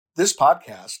This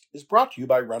podcast is brought to you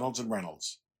by Reynolds &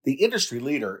 Reynolds, the industry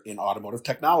leader in automotive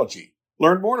technology.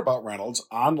 Learn more about Reynolds'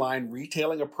 online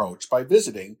retailing approach by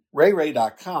visiting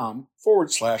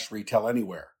rayray.com/retail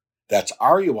anywhere. That's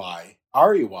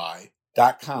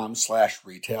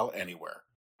RUI.com/retail anywhere.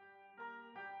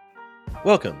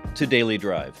 Welcome to Daily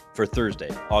Drive for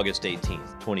Thursday, August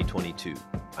 18th, 2022.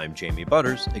 I'm Jamie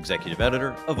Butters, Executive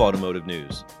Editor of Automotive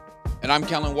News. And I'm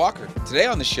Kellen Walker. Today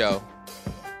on the show,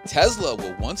 Tesla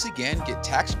will once again get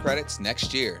tax credits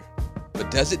next year, but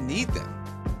does it need them?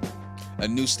 A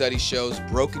new study shows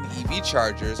broken EV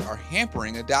chargers are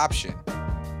hampering adoption.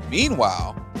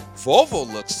 Meanwhile,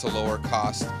 Volvo looks to lower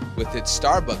costs with its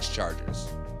Starbucks chargers.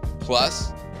 Plus,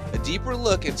 a deeper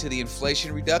look into the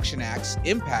Inflation Reduction Act's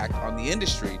impact on the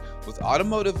industry with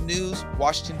Automotive News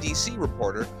Washington, D.C.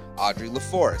 reporter Audrey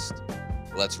LaForest.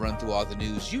 Let's run through all the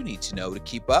news you need to know to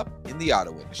keep up in the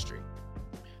auto industry.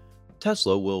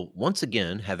 Tesla will once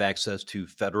again have access to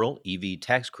federal EV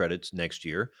tax credits next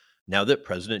year now that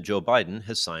President Joe Biden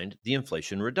has signed the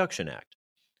Inflation Reduction Act.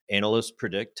 Analysts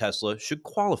predict Tesla should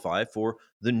qualify for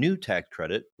the new tax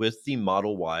credit with the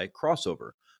Model Y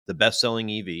crossover, the best-selling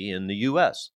EV in the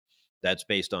U.S. That's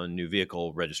based on new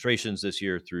vehicle registrations this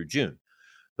year through June.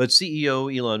 But CEO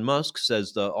Elon Musk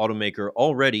says the automaker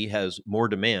already has more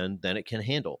demand than it can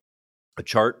handle. A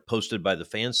chart posted by the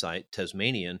fan site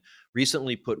Tasmanian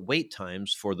recently put wait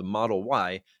times for the Model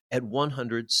Y at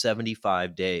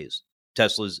 175 days.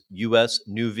 Tesla's U.S.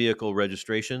 new vehicle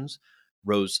registrations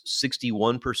rose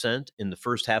 61% in the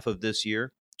first half of this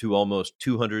year to almost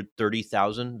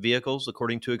 230,000 vehicles,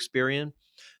 according to Experian.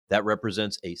 That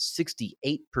represents a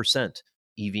 68%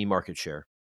 EV market share.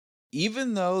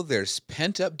 Even though there's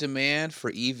pent-up demand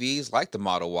for EVs like the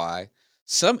Model Y,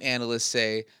 some analysts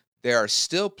say there are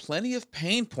still plenty of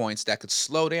pain points that could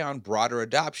slow down broader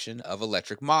adoption of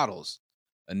electric models.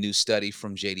 A new study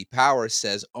from J.D. Power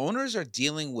says owners are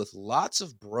dealing with lots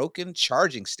of broken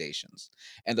charging stations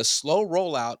and a slow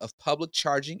rollout of public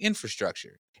charging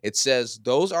infrastructure. It says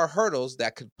those are hurdles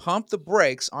that could pump the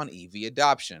brakes on EV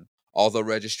adoption. Although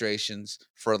registrations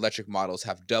for electric models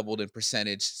have doubled in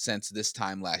percentage since this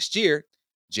time last year,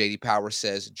 J.D. Power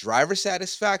says driver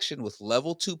satisfaction with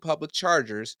level 2 public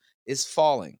chargers is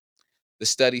falling. The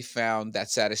study found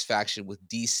that satisfaction with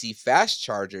DC fast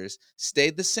chargers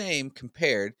stayed the same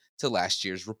compared to last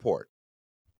year's report.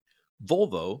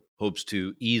 Volvo hopes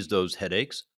to ease those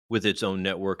headaches with its own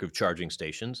network of charging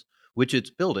stations, which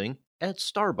it's building at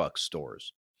Starbucks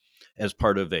stores. As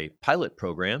part of a pilot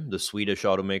program, the Swedish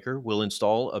automaker will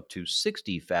install up to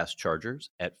 60 fast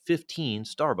chargers at 15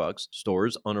 Starbucks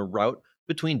stores on a route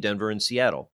between Denver and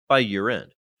Seattle by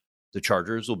year-end. The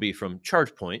chargers will be from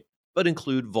ChargePoint, but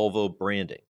include Volvo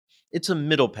branding. It's a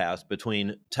middle path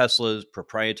between Tesla's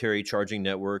proprietary charging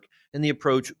network and the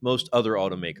approach most other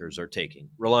automakers are taking,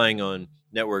 relying on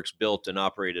networks built and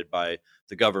operated by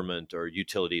the government or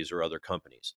utilities or other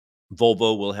companies.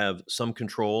 Volvo will have some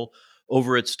control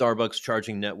over its Starbucks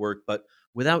charging network, but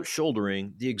without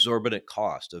shouldering the exorbitant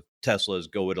cost of Tesla's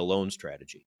go-it-alone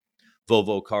strategy.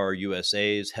 Volvo Car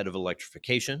USA's head of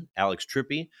electrification, Alex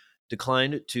Trippi,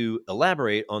 declined to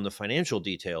elaborate on the financial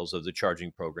details of the charging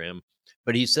program,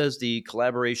 but he says the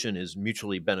collaboration is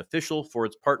mutually beneficial for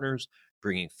its partners,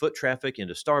 bringing foot traffic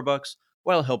into Starbucks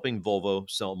while helping Volvo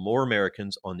sell more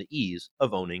Americans on the ease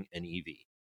of owning an EV.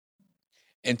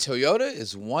 And Toyota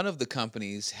is one of the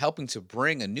companies helping to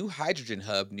bring a new hydrogen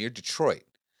hub near Detroit.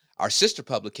 Our sister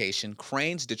publication,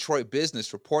 Crane's Detroit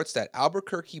Business, reports that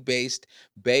Albuquerque-based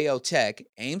BayoTech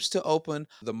aims to open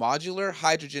the modular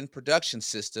hydrogen production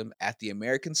system at the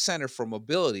American Center for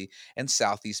Mobility in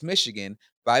Southeast Michigan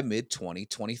by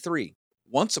mid-2023.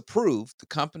 Once approved, the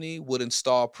company would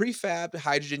install prefabbed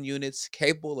hydrogen units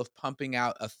capable of pumping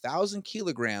out 1,000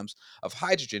 kilograms of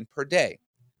hydrogen per day.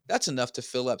 That's enough to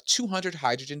fill up 200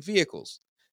 hydrogen vehicles.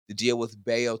 The deal with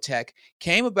BayoTech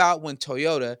came about when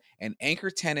Toyota, an anchor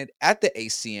tenant at the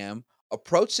ACM,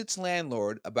 approached its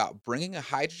landlord about bringing a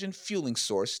hydrogen fueling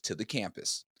source to the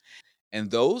campus. And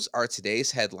those are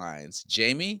today's headlines.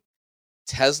 Jamie,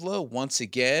 Tesla once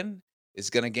again is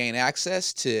going to gain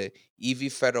access to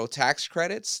EV federal tax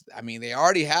credits. I mean, they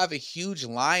already have a huge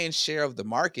lion's share of the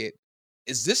market.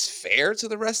 Is this fair to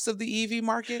the rest of the EV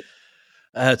market?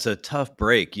 It's a tough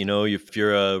break. If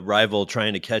you're a rival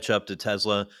trying to catch up to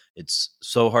Tesla, it's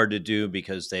so hard to do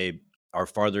because they are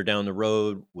farther down the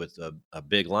road with a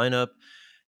big lineup.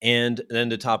 And then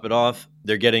to top it off,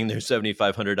 they're getting their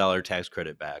 $7,500 tax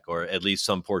credit back, or at least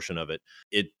some portion of it.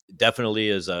 It definitely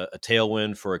is a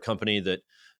tailwind for a company that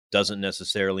doesn't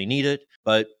necessarily need it.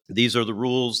 But these are the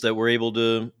rules that were able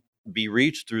to be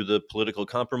reached through the political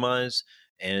compromise.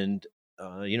 And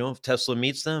if Tesla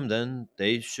meets them, then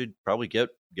they should probably get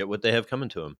what they have coming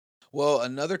to them. Well,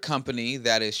 another company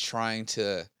that is trying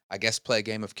to, I guess, play a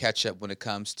game of catch up when it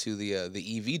comes to the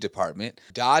EV department,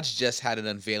 Dodge just had an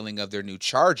unveiling of their new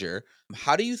Charger.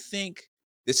 How do you think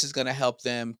this is going to help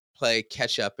them play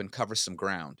catch up and cover some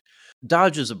ground?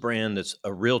 Dodge is a brand that's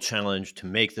a real challenge to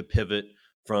make the pivot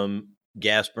from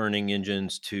gas burning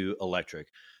engines to electric.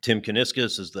 Tim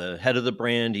Kuniskis is the head of the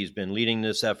brand. He's been leading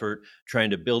this effort, trying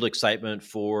to build excitement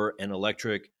for an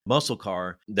electric muscle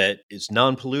car that is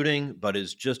non polluting, but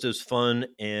is just as fun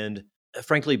and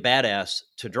frankly badass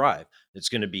to drive. It's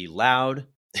going to be loud,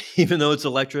 even though it's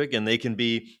electric and they can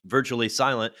be virtually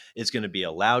silent. It's going to be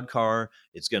a loud car.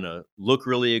 It's going to look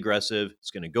really aggressive.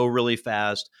 It's going to go really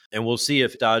fast. And we'll see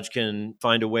if Dodge can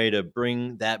find a way to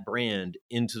bring that brand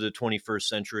into the 21st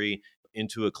century,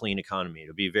 into a clean economy.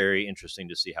 It'll be very interesting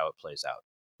to see how it plays out.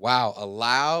 Wow, a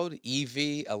loud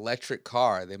EV electric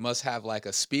car. They must have like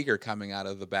a speaker coming out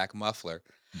of the back muffler.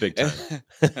 Big time.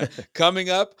 Coming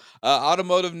up,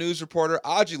 automotive news reporter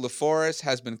Audrey LaForest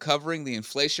has been covering the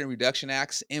Inflation Reduction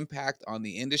Act's impact on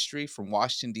the industry from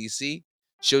Washington, D.C.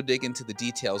 She'll dig into the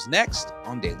details next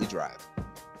on Daily Drive.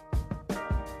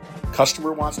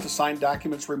 Customer wants to sign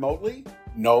documents remotely?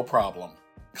 No problem.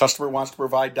 Customer wants to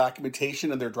provide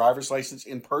documentation and their driver's license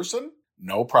in person?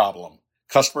 No problem.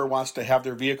 Customer wants to have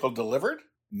their vehicle delivered?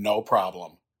 No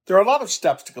problem. There are a lot of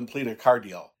steps to complete a car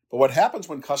deal, but what happens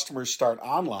when customers start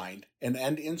online and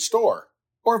end in store,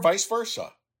 or vice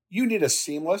versa? You need a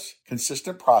seamless,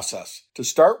 consistent process to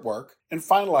start work and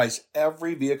finalize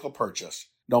every vehicle purchase,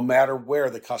 no matter where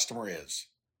the customer is.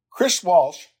 Chris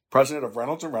Walsh, president of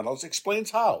Reynolds & Reynolds,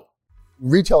 explains how.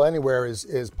 Retail Anywhere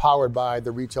is powered by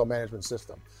the retail management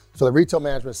system. So the retail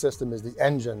management system is the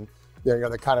engine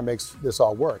that kind of makes this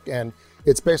all work. And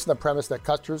it's based on the premise that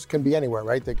customers can be anywhere,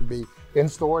 right? They can be in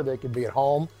store, they can be at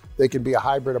home, they can be a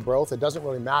hybrid of both. It doesn't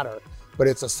really matter, but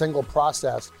it's a single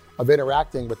process of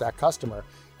interacting with that customer.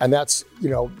 And that's,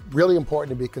 really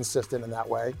important to be consistent in that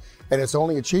way. And it's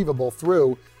only achievable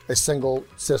through a single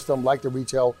system like the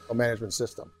retail management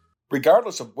system.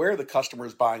 Regardless of where the customer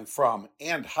is buying from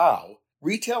and how,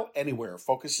 Retail Anywhere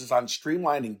focuses on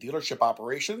streamlining dealership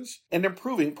operations and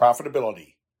improving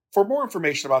profitability. For more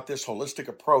information about this holistic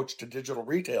approach to digital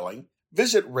retailing,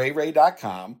 visit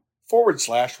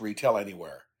rayray.com/Retail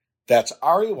Anywhere. That's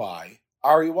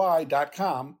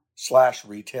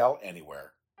REYREY.com/Retail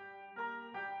Anywhere.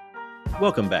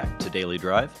 Welcome back to Daily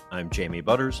Drive. I'm Jamie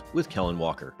Butters with Kellen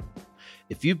Walker.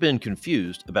 If you've been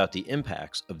confused about the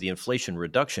impacts of the Inflation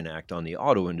Reduction Act on the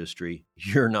auto industry,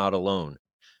 you're not alone.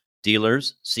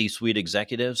 Dealers, C-suite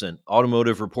executives, and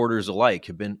automotive reporters alike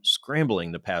have been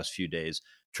scrambling the past few days,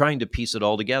 trying to piece it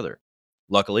all together.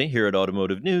 Luckily, here at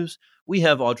Automotive News, we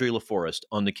have Audrey LaForest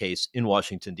on the case in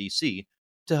Washington, D.C.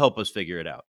 to help us figure it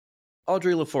out.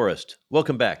 Audrey LaForest,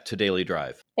 welcome back to Daily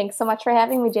Drive. Thanks so much for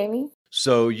having me, Jamie.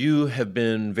 So you have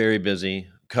been very busy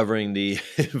covering the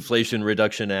Inflation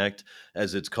Reduction Act,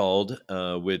 as it's called,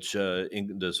 which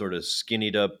in the sort of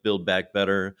skinnied up, Build Back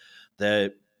Better,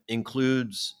 that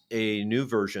includes a new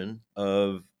version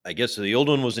of, I guess the old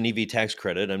one was an EV tax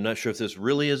credit. I'm not sure if this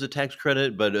really is a tax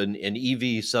credit, but an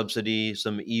EV subsidy,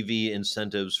 some EV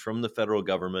incentives from the federal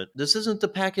government. This isn't the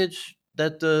package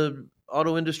that the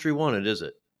auto industry wanted, is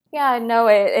it? Yeah, no,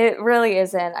 it really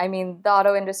isn't. I mean, the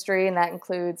auto industry, and that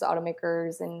includes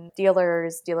automakers and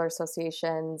dealers, dealer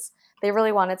associations, they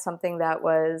really wanted something that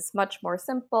was much more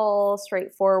simple,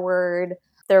 straightforward.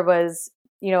 There was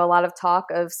a lot of talk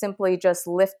of simply just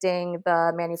lifting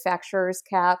the manufacturer's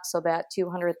cap, so that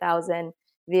 200,000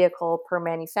 vehicle per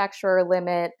manufacturer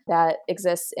limit that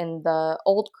exists in the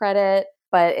old credit.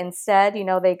 But instead,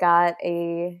 they got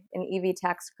an EV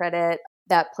tax credit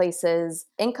that places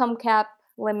income cap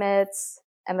limits,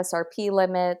 MSRP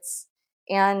limits,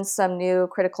 and some new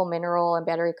critical mineral and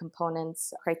battery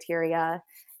components criteria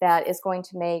that is going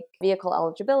to make vehicle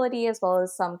eligibility as well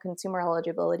as some consumer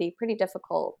eligibility pretty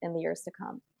difficult in the years to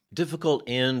come. Difficult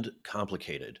and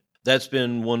complicated. That's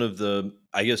been one of the,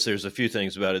 I guess there's a few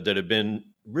things about it that have been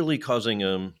really causing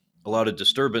a lot of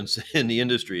disturbance in the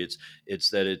industry. It's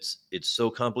that it's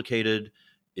so complicated,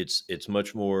 it's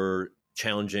much more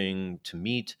challenging to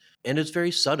meet, and it's very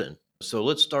sudden. So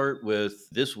let's start with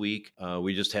this week.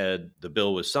 We just had the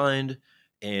bill was signed,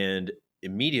 and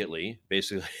immediately,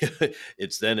 basically,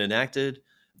 it's then enacted.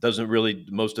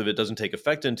 Most of it doesn't take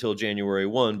effect until January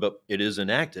 1, but it is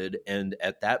enacted. And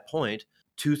at that point,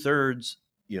 2/3,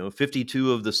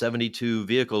 52 of the 72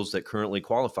 vehicles that currently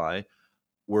qualify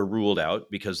were ruled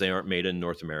out because they aren't made in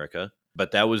North America.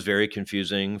 But that was very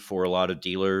confusing for a lot of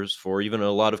dealers, for even a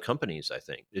lot of companies, I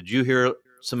think. Did you hear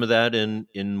some of that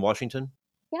in Washington?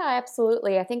 Yeah,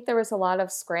 absolutely. I think there was a lot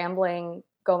of scrambling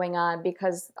going on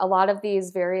because a lot of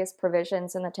these various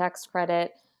provisions in the tax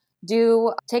credit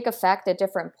do take effect at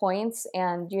different points.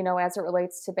 And, as it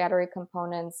relates to battery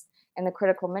components and the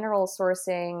critical mineral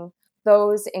sourcing,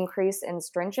 those increase in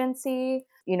stringency.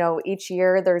 Each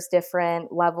year there's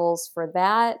different levels for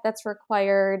that that's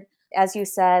required. As you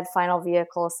said, final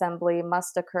vehicle assembly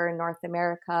must occur in North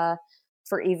America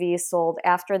for EVs sold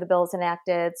after the bill is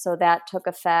enacted. So that took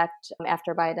effect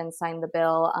after Biden signed the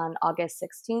bill on August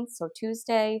 16th, so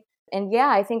Tuesday. And yeah,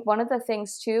 I think one of the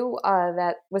things too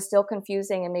that was still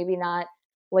confusing and maybe not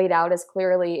laid out as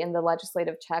clearly in the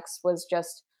legislative text was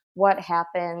just what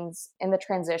happens in the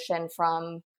transition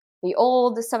from the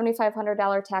old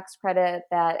 $7,500 tax credit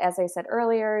that, as I said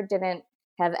earlier, didn't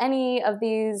have any of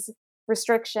these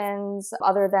restrictions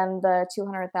other than the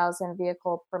 200,000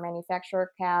 vehicle per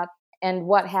manufacturer cap, and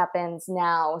what happens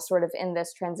now sort of in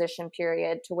this transition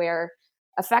period to where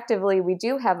effectively we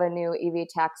do have a new EV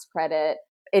tax credit.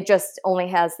 It just only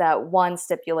has that one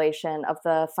stipulation of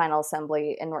the final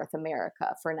assembly in North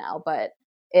America for now, but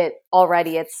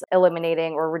it's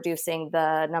eliminating or reducing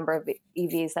the number of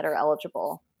EVs that are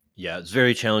eligible. Yeah, it's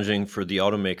very challenging for the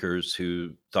automakers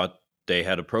who thought they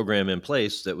had a program in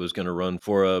place that was going to run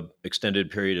for a extended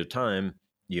period of time,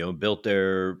 built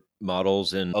their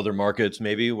models in other markets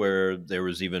maybe where there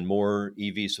was even more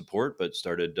EV support, but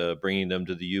started bringing them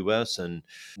to the US, and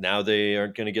now they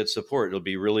aren't going to get support. It'll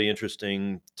be really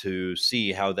interesting to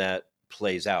see how that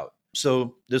plays out.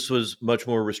 So this was much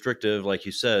more restrictive, like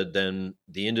you said, than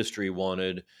the industry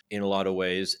wanted in a lot of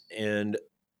ways. And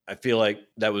I feel like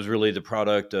that was really the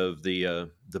product of the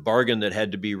bargain that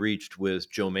had to be reached with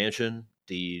Joe Manchin,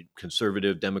 the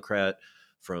conservative Democrat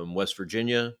from West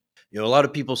Virginia. A lot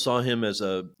of people saw him as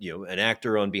an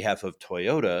actor on behalf of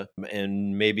Toyota,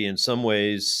 and maybe in some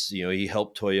ways, he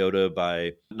helped Toyota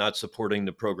by not supporting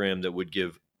the program that would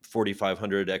give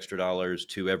 $4,500 extra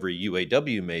to every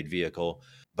UAW made vehicle.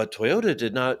 But Toyota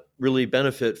did not really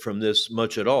benefit from this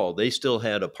much at all. They still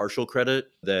had a partial credit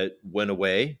that went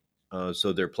away.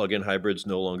 So their plug-in hybrids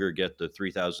no longer get the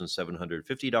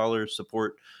 $3,750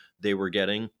 support they were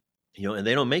getting, and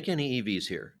they don't make any EVs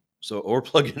here, or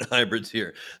plug-in hybrids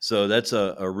here. So that's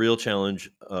a real challenge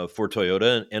for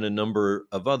Toyota and a number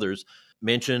of others.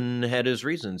 Manchin had his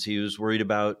reasons. He was worried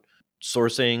about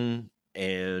sourcing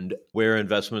and where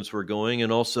investments were going,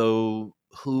 and also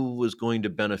who was going to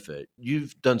benefit.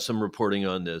 You've done some reporting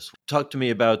on this. Talk to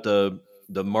me about the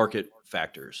market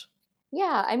factors.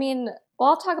 Yeah,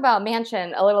 I'll talk about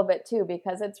Manchin a little bit too,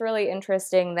 because it's really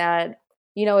interesting that,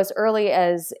 as early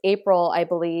as April, I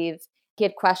believe, he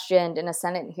had questioned in a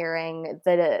Senate hearing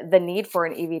the need for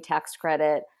an EV tax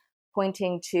credit,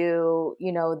 pointing to,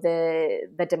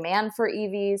 the demand for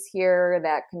EVs here,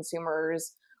 that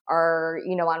consumers are,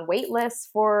 on wait lists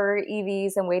for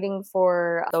EVs and waiting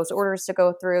for those orders to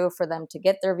go through for them to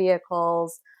get their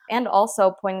vehicles. And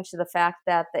also pointing to the fact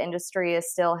that the industry is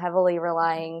still heavily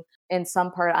relying in some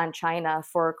part on China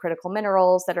for critical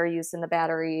minerals that are used in the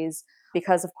batteries.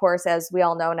 Because, of course, as we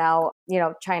all know now,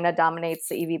 China dominates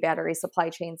the EV battery supply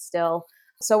chain still.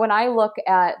 So when I look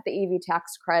at the EV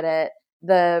tax credit,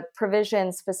 the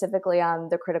provision specifically on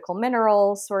the critical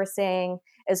mineral sourcing,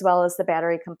 as well as the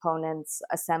battery components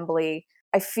assembly,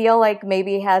 I feel like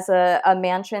maybe has a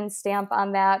Manchin stamp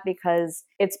on that, because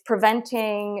it's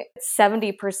preventing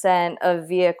 70% of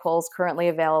vehicles currently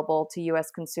available to US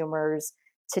consumers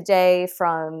today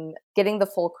from getting the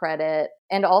full credit,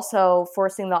 and also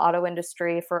forcing the auto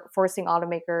industry, forcing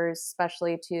automakers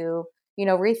especially to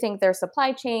rethink their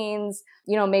supply chains,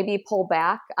 maybe pull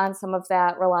back on some of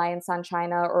that reliance on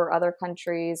China or other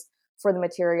countries for the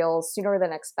materials sooner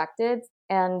than expected.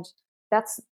 And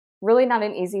that's really not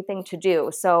an easy thing to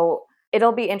do. So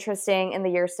it'll be interesting in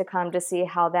the years to come to see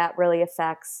how that really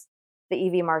affects the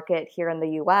EV market here in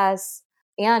the US,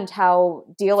 and how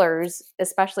dealers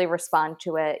especially respond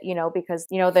to it, because,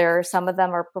 some of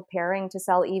them are preparing to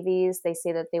sell EVs. They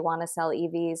say that they want to sell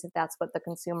EVs if that's what the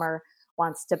consumer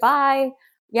wants to buy.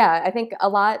 Yeah, I think a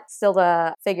lot still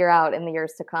to figure out in the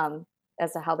years to come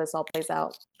as to how this all plays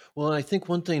out. Well, I think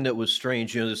one thing that was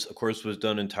strange, this of course was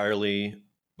done entirely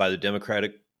by the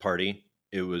Democratic Party.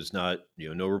 It was not,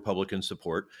 no Republican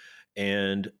support.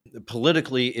 And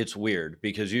politically, it's weird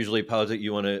because usually politics,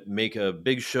 you want to make a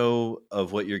big show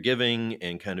of what you're giving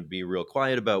and kind of be real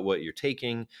quiet about what you're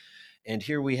taking. And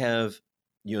here we have,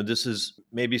 this is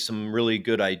maybe some really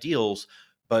good ideals,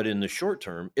 but in the short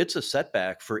term, it's a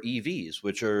setback for EVs,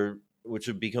 which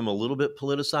have become a little bit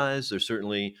politicized. There's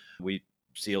certainly, we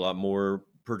see a lot more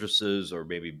purchases or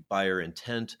maybe buyer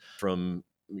intent from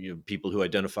people who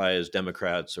identify as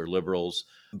Democrats or liberals.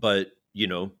 But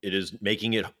it is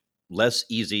making it less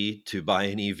easy to buy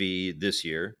an EV this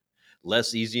year,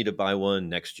 less easy to buy one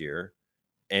next year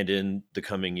and in the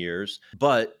coming years,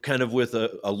 but kind of with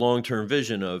a long-term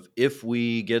vision of, if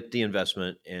we get the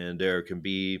investment and there can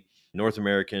be North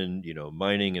American,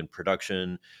 mining and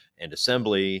production and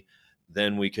assembly,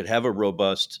 then we could have a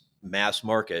robust mass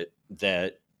market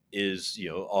that is,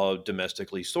 all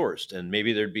domestically sourced. And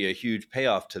maybe there'd be a huge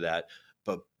payoff to that.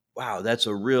 But wow, that's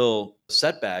a real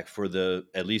setback for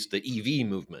at least the EV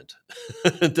movement.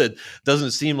 That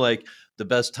doesn't seem like the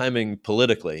best timing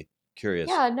politically. Curious.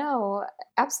 Yeah, no,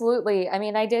 absolutely. I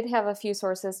mean, I did have a few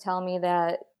sources tell me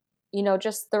that,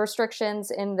 just the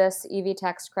restrictions in this EV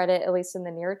tax credit, at least in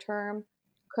the near term,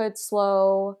 could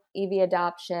slow EV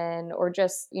adoption or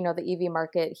just, the EV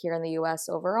market here in the US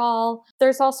overall.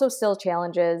 There's also still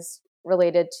challenges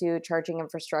related to charging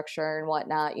infrastructure and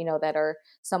whatnot, that are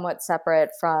somewhat separate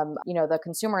from, the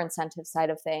consumer incentive side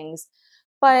of things.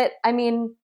 But I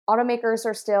mean, automakers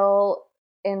are still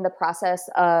in the process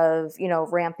of,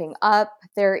 ramping up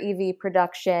their EV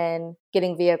production,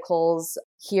 getting vehicles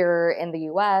here in the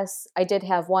US. I did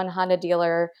have one Honda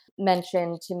dealer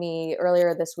mention to me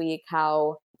earlier this week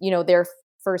how, their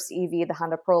first EV, the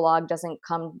Honda Prologue, doesn't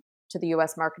come to the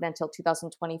US market until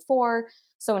 2024.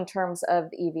 So in terms of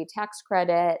the EV tax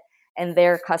credit and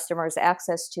their customers'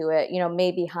 access to it,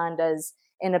 maybe Honda's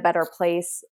in a better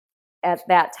place at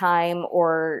that time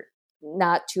or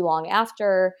not too long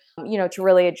after, to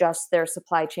really adjust their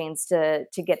supply chains to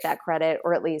get that credit,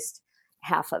 or at least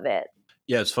half of it.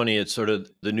 Yeah, it's funny. It's sort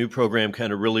of the new program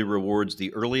kind of really rewards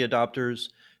the early adopters,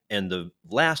 and the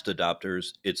last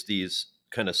adopters, it's these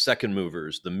kind of second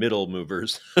movers, the middle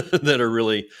movers that are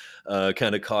really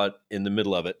kind of caught in the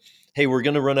middle of it. Hey, we're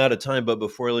going to run out of time, but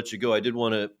before I let you go, I did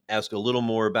want to ask a little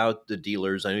more about the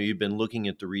dealers. I know you've been looking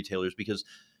at the retailers because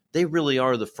they really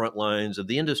are the front lines of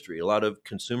the industry. A lot of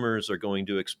consumers are going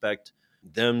to expect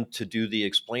them to do the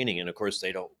explaining. And of course,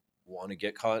 they don't want to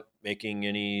get caught making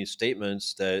any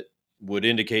statements that would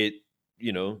indicate,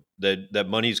 that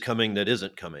money's coming that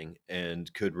isn't coming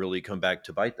and could really come back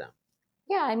to bite them.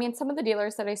 Yeah, I mean, some of the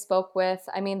dealers that I spoke with,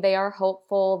 I mean, they are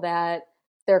hopeful that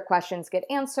their questions get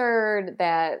answered,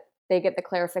 that they get the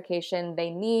clarification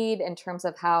they need in terms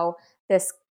of how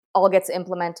this all gets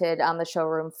implemented on the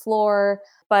showroom floor.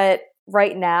 But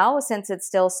right now, since it's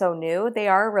still so new, they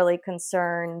are really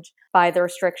concerned by the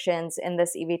restrictions in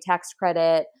this EV tax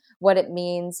credit, what it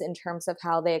means in terms of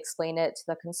how they explain it to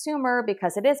the consumer,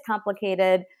 because it is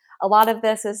complicated. A lot of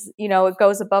this is, it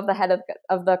goes above the head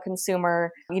of the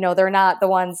consumer. They're not the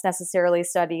ones necessarily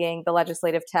studying the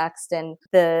legislative text and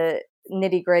the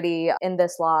nitty-gritty in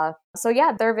this law. So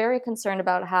yeah, they're very concerned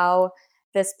about how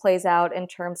this plays out in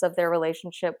terms of their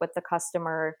relationship with the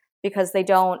customer, because they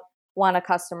don't want a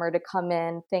customer to come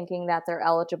in thinking that they're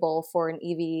eligible for an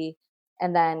EV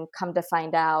and then come to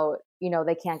find out,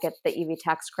 they can't get the EV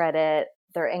tax credit,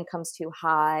 their income's too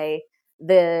high,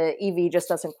 the EV just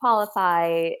doesn't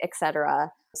qualify,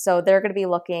 etc. So they're going to be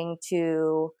looking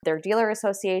to their dealer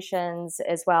associations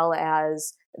as well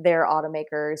as their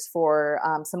automakers for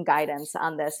some guidance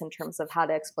on this in terms of how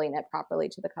to explain it properly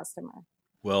to the customer.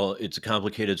 Well, it's a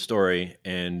complicated story,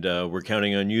 and we're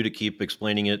counting on you to keep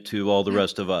explaining it to all the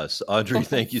rest of us. Audrey,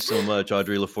 thank you so much.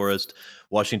 Audrey LaForest,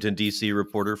 Washington, D.C.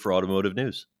 reporter for Automotive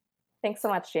News. Thanks so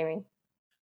much, Jamie.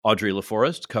 Audrey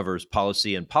LaForest covers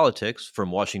policy and politics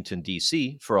from Washington,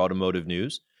 D.C. for Automotive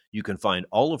News. You can find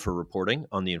all of her reporting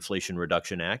on the Inflation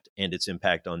Reduction Act and its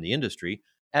impact on the industry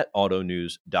at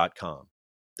autonews.com.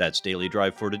 That's Daily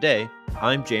Drive for today.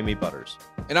 I'm Jamie Butters.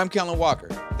 And I'm Kellen Walker.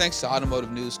 Thanks to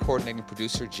Automotive News coordinating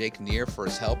producer Jake Neer for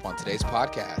his help on today's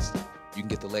podcast. You can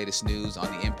get the latest news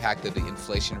on the impact of the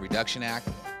Inflation Reduction Act,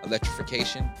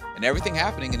 electrification, and everything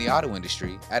happening in the auto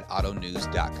industry at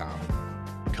autonews.com.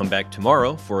 Come back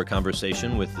tomorrow for a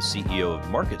conversation with the CEO of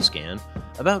MarketScan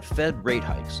about Fed rate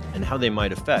hikes and how they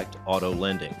might affect auto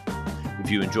lending. If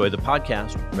you enjoy the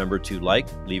podcast, remember to like,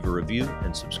 leave a review,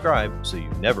 and subscribe so you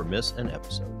never miss an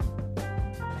episode.